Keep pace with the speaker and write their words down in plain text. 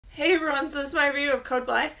Hey everyone, so this is my review of Code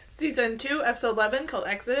Black, Season 2, Episode 11, called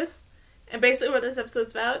Exodus. And basically what this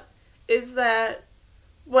episode's about is that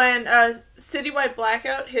when a citywide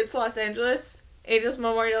blackout hits Los Angeles, Angels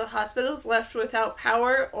Memorial Hospital is left without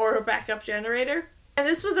power or a backup generator. And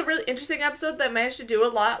this was a really interesting episode that managed to do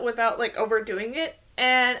a lot without, overdoing it.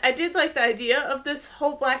 And I did like the idea of this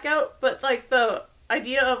whole blackout, but, the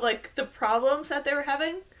idea of, the problems that they were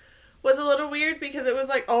having was a little weird because it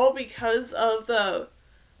was, all because of the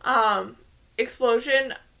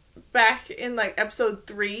explosion back in episode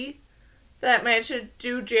 3 that managed to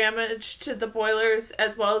do damage to the boilers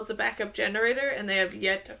as well as the backup generator, and they have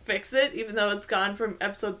yet to fix it. Even though it's gone from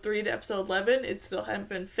episode 3 to episode 11, it still hadn't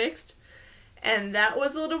been fixed, and that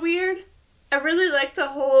was a little weird. I really liked the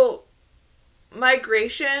whole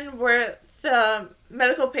migration where the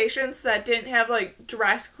medical patients that didn't have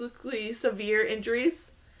drastically severe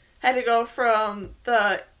injuries had to go from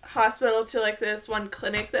the hospital to this one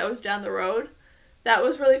clinic that was down the road. That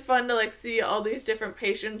was really fun to see all these different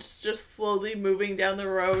patients just slowly moving down the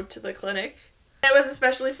road to the clinic. It was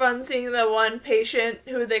especially fun seeing the one patient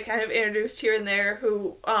who they kind of introduced here and there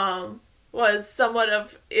who was somewhat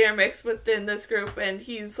of intermixed within this group, and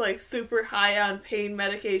he's super high on pain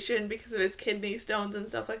medication because of his kidney stones and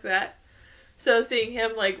stuff like that. So seeing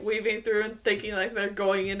him weaving through and thinking they're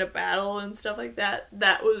going into battle and stuff like that,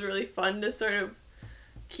 that was really fun to sort of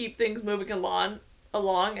keep things moving along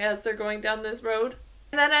as they're going down this road.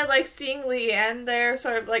 And then I like seeing Leanne there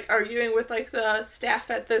sort of arguing with the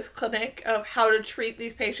staff at this clinic of how to treat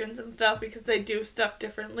these patients and stuff because they do stuff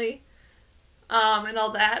differently and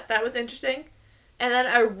all that. That was interesting. And then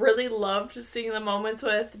I really loved seeing the moments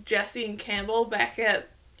with Jesse and Campbell back at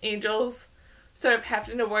Angels sort of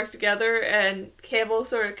having to work together, and Campbell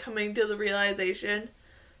sort of coming to the realization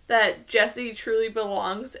that Jesse truly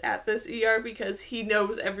belongs at this ER because he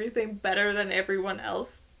knows everything better than everyone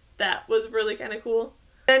else. That was really kind of cool.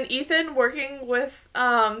 And Ethan working with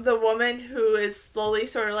the woman who is slowly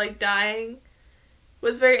sort of dying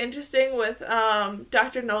was very interesting, with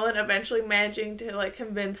Dr. Nolan eventually managing to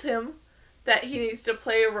convince him that he needs to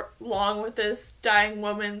play along with this dying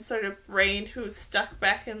woman's sort of brain who's stuck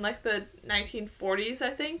back in the 1940s, I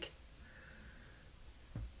think.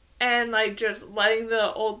 And just letting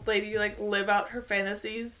the old lady live out her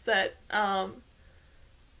fantasies that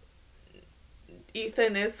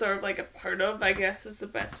Ethan is sort of a part of, I guess is the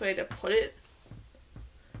best way to put it.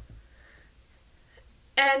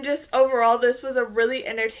 And just overall, this was a really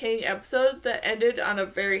entertaining episode that ended on a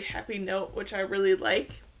very happy note, which I really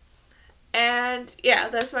like. And yeah,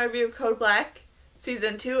 that's my review of Code Black,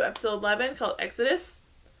 Season 2, Episode 11, called Exodus.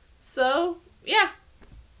 So, yeah.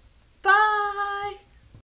 Bye!